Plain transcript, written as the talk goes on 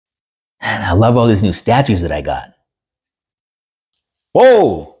And I love all these new statues that I got.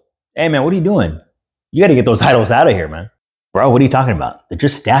 Whoa! Hey man, what are you doing? You gotta get those idols out of here, man. Bro, what are you talking about? They're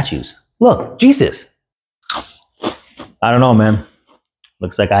just statues. Look, Jesus. I don't know, man.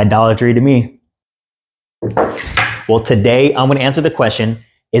 Looks like idolatry to me. Well, today I'm gonna answer the question,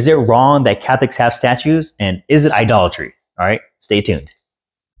 is it wrong that Catholics have statues? And is it idolatry? All right, stay tuned.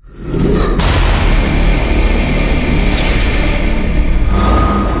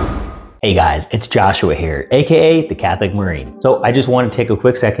 Hey guys, it's Joshua here, aka the Catholic Marine. So I just want to take a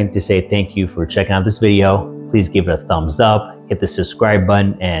quick second to say thank you for checking out this video. Please give it a thumbs up, hit the subscribe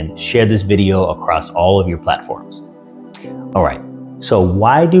button, and share this video across all of your platforms. All right, so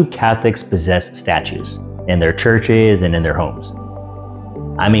why do Catholics possess statues in their churches and in their homes?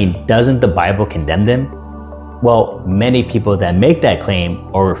 I mean, doesn't the Bible condemn them? Well, many people that make that claim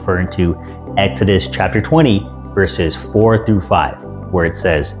are referring to Exodus chapter 20, verses 4 through 5, where it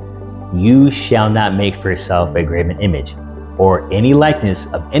says, "You shall not make for yourself a graven image, or any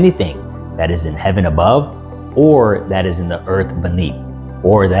likeness of anything that is in heaven above, or that is in the earth beneath,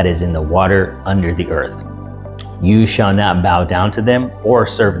 or that is in the water under the earth. You shall not bow down to them or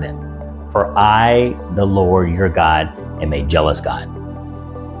serve them, for I, the Lord your God, am a jealous God."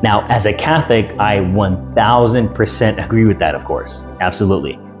 Now, as a Catholic, I 1000% agree with that, of course.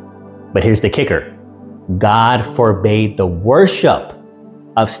 Absolutely. But here's the kicker. God forbade the worship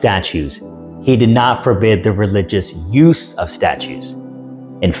of statues. He did not forbid the religious use of statues.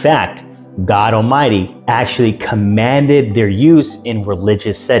 In fact, God Almighty actually commanded their use in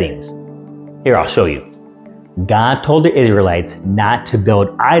religious settings. Here, I'll show you. God told the Israelites not to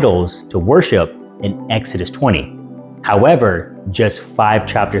build idols to worship in Exodus 20. However, just 5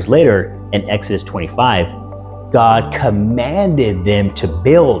 chapters later, in Exodus 25, God commanded them to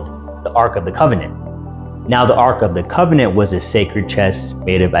build the Ark of the Covenant. Now, the Ark of the Covenant was a sacred chest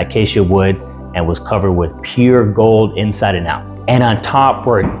made of acacia wood and was covered with pure gold inside and out. And on top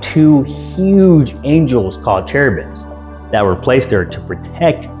were 2 huge angels called cherubims that were placed there to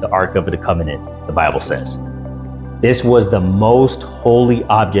protect the Ark of the Covenant, the Bible says. This was the most holy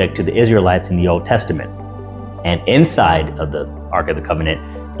object to the Israelites in the Old Testament. And inside of the Ark of the Covenant,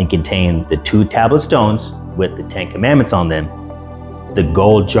 it contained the 2 tablet stones with the 10 commandments on them, the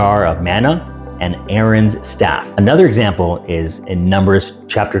gold jar of manna, and Aaron's staff. Another example is in Numbers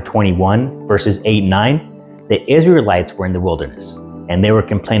chapter 21, verses 8 and 9. The Israelites were in the wilderness and they were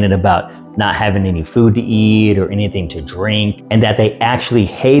complaining about not having any food to eat or anything to drink, and that they actually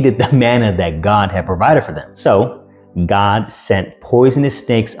hated the manna that God had provided for them. So God sent poisonous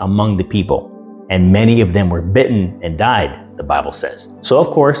snakes among the people, and many of them were bitten and died, the Bible says. So of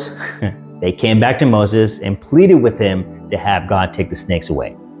course, they came back to Moses and pleaded with him to have God take the snakes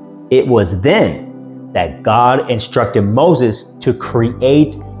away. It was then that God instructed Moses to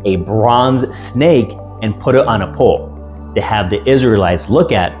create a bronze snake and put it on a pole to have the Israelites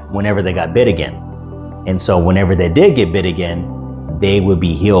look at whenever they got bit again. And so whenever they did get bit again, they would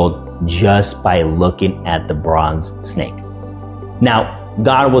be healed just by looking at the bronze snake. Now,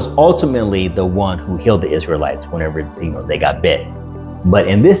 God was ultimately the one who healed the Israelites whenever they got bit. But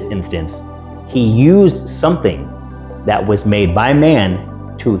in this instance, he used something that was made by man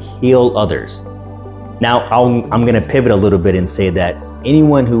to heal others. Now, I'm going to pivot a little bit and say that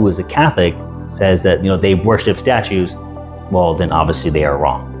anyone who is a Catholic says that they worship statues, well, then obviously they are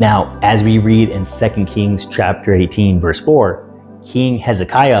wrong. Now, as we read in 2 Kings chapter 18, verse 4, King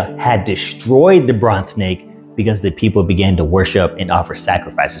Hezekiah had destroyed the bronze snake because the people began to worship and offer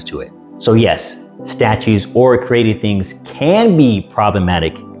sacrifices to it. So yes, statues or created things can be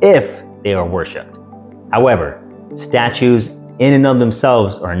problematic if they are worshipped. However, statues in and of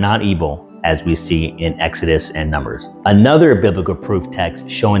themselves are not evil, as we see in Exodus and Numbers. Another biblical proof text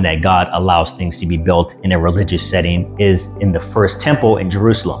showing that God allows things to be built in a religious setting is in the first temple in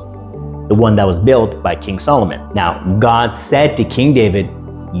Jerusalem, the one that was built by King Solomon. Now, God said to King David,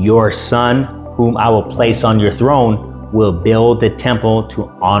 "Your son, whom I will place on your throne, will build the temple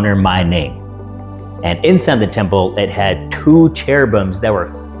to honor my name." And inside the temple, it had 2 cherubims that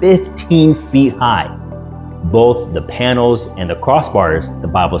were 15 feet high. Both the panels and the crossbars, the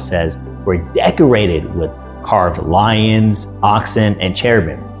Bible says, were decorated with carved lions, oxen, and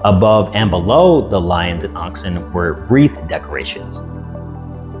cherubim. Above and below the lions and oxen were wreath decorations.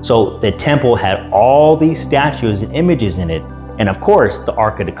 So the temple had all these statues and images in it. And of course, the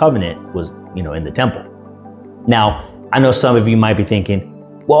Ark of the Covenant was, in the temple. Now, I know some of you might be thinking,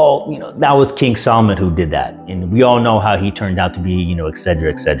 well, that was King Solomon who did that. And we all know how he turned out to be, et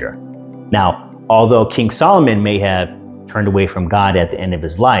cetera, et cetera. Now, although King Solomon may have turned away from God at the end of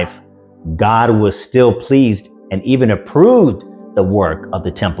his life, God was still pleased and even approved the work of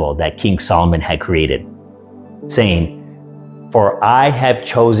the temple that King Solomon had created, saying, "For I have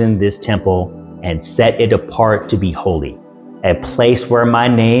chosen this temple and set it apart to be holy, a place where my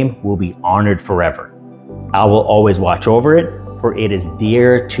name will be honored forever. I will always watch over it, for it is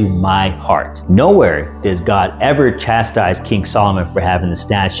dear to my heart." Nowhere does God ever chastise King Solomon for having the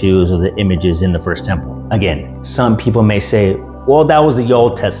statues or the images in the first temple. Again, some people may say, well, that was the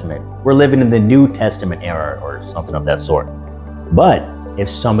Old Testament. We're living in the New Testament era or something of that sort. But if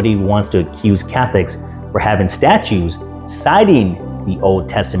somebody wants to accuse Catholics for having statues citing the Old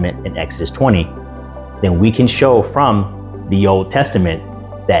Testament in Exodus 20, then we can show from the Old Testament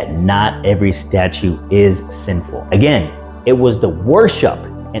that not every statue is sinful. Again, it was the worship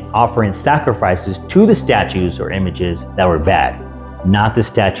and offering sacrifices to the statues or images that were bad, not the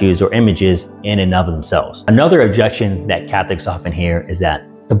statues or images in and of themselves. Another objection that Catholics often hear is that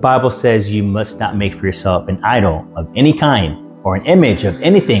the Bible says you must not make for yourself an idol of any kind or an image of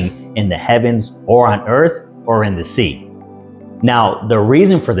anything in the heavens or on earth or in the sea. Now, the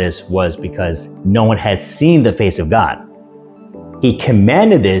reason for this was because no one had seen the face of God. He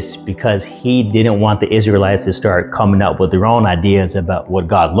commanded this because he didn't want the Israelites to start coming up with their own ideas about what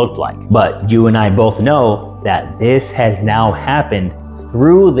God looked like. But you and I both know that this has now happened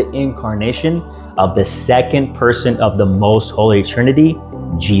through the incarnation of the second person of the Most Holy Trinity,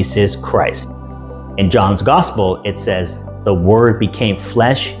 Jesus Christ. In John's Gospel, it says, "The Word became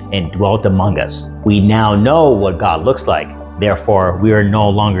flesh and dwelt among us." We now know what God looks like. Therefore, we are no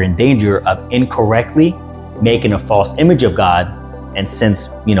longer in danger of incorrectly making a false image of God. And since,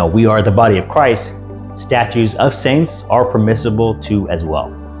 we are the body of Christ, statues of saints are permissible too as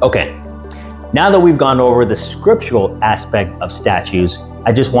well. Okay, now that we've gone over the scriptural aspect of statues,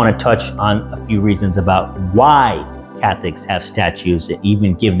 I just want to touch on a few reasons about why Catholics have statues and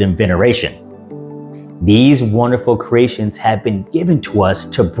even give them veneration. These wonderful creations have been given to us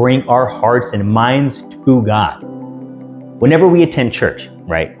to bring our hearts and minds to God. Whenever we attend church,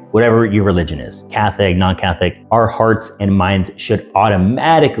 right? Whatever your religion is, Catholic, non-Catholic, our hearts and minds should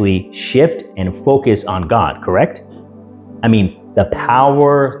automatically shift and focus on God, correct? I mean, the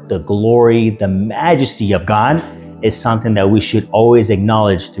power, the glory, the majesty of God is something that we should always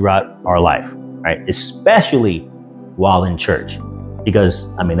acknowledge throughout our life, right? Especially while in church,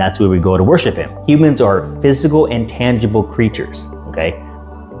 because, that's where we go to worship Him. Humans are physical and tangible creatures, okay?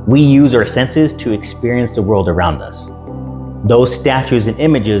 We use our senses to experience the world around us. Those statues and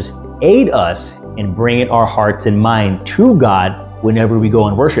images aid us in bringing our hearts and mind to God whenever we go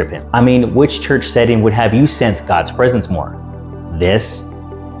and worship Him. Which church setting would have you sense God's presence more? This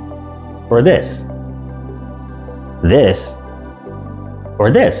or this? This or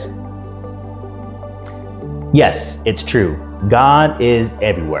this? Yes, it's true. God is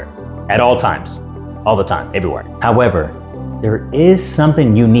everywhere, at all times, all the time, everywhere. However, there is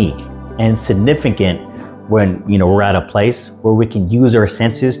something unique and significant when we're at a place where we can use our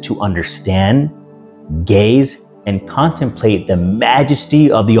senses to understand, gaze, and contemplate the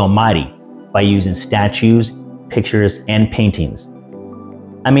majesty of the Almighty by using statues, pictures, and paintings.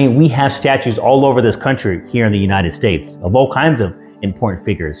 We have statues all over this country here in the United States of all kinds of important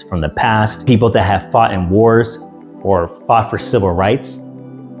figures from the past, people that have fought in wars or fought for civil rights,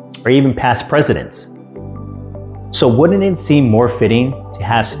 or even past presidents. So wouldn't it seem more fitting to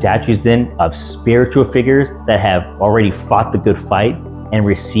have statues then of spiritual figures that have already fought the good fight and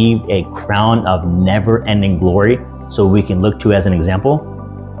received a crown of never-ending glory so we can look to as an example?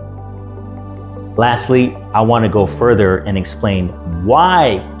 Lastly, I want to go further and explain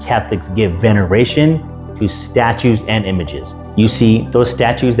why Catholics give veneration to statues and images. You see, those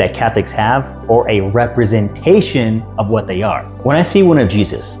statues that Catholics have are a representation of what they are. When I see one of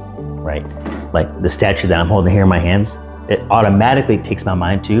Jesus, right, like the statue that I'm holding here in my hands, it automatically takes my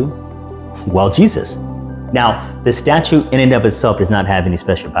mind to, Jesus. Now, the statue in and of itself does not have any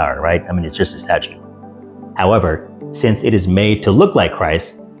special power, right? It's just a statue. However, since it is made to look like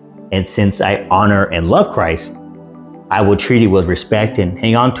Christ, and since I honor and love Christ, I will treat it with respect and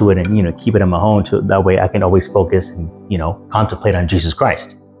hang on to it and, keep it in my home so that way I can always focus and, contemplate on Jesus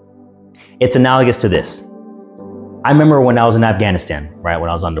Christ. It's analogous to this. I remember when I was in Afghanistan, right, when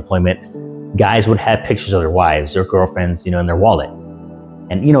I was on deployment, guys would have pictures of their wives or girlfriends, in their wallet.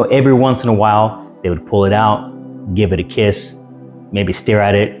 And, every once in a while, they would pull it out, give it a kiss, maybe stare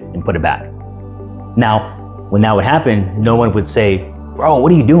at it and put it back. Now, when that would happen, no one would say, "Bro,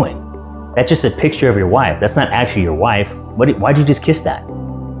 what are you doing? That's just a picture of your wife. That's not actually your wife. Why'd you just kiss that?"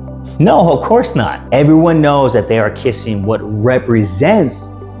 No, of course not. Everyone knows that they are kissing what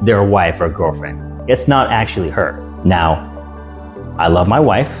represents their wife or girlfriend. It's not actually her. Now, I love my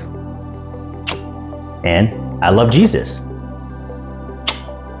wife and I love Jesus.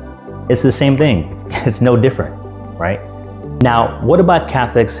 It's the same thing. It's no different, right? Now, what about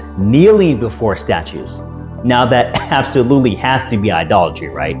Catholics kneeling before statues? Now that absolutely has to be idolatry,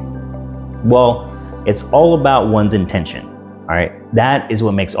 right? Well, it's all about one's intention, all right? That is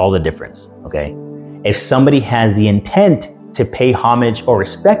what makes all the difference, okay? If somebody has the intent to pay homage or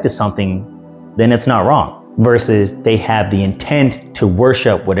respect to something, then it's not wrong, versus they have the intent to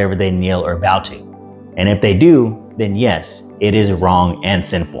worship whatever they kneel or bow to. And if they do, then yes, it is wrong and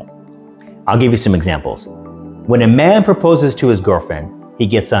sinful. I'll give you some examples. When a man proposes to his girlfriend, he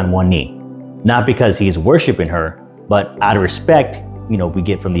gets on one knee, not because he's worshiping her, but out of respect, we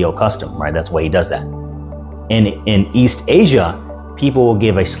get from the old custom, right? That's why he does that. In East Asia, people will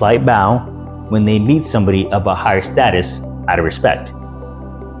give a slight bow when they meet somebody of a higher status out of respect.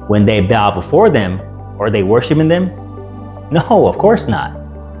 When they bow before them, are they worshiping them? No, of course not.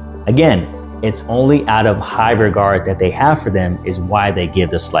 Again, it's only out of high regard that they have for them is why they give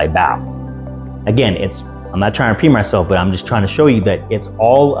the slight bow. Again, I'm not trying to repeat myself, but I'm just trying to show you that it's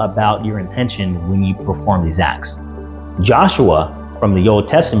all about your intention when you perform these acts. Joshua from the Old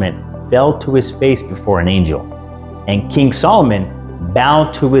Testament fell to his face before an angel, and King Solomon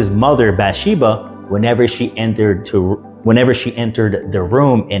bowed to his mother Bathsheba whenever she entered the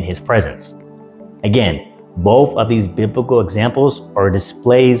room in his presence. Again, both of these biblical examples are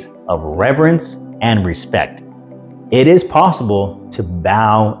displays of reverence and respect. It is possible to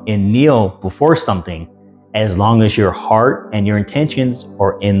bow and kneel before something as long as your heart and your intentions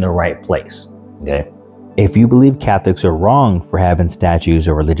are in the right place, okay? If you believe Catholics are wrong for having statues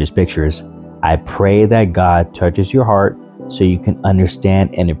or religious pictures, I pray that God touches your heart so you can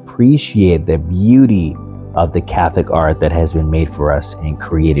understand and appreciate the beauty of the Catholic art that has been made for us and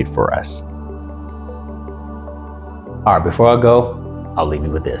created for us. All right, before I go, I'll leave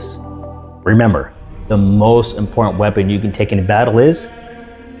you with this. Remember, the most important weapon you can take into battle is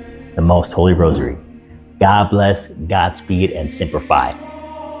the Most Holy Rosary. God bless, Godspeed, and Semper Fi.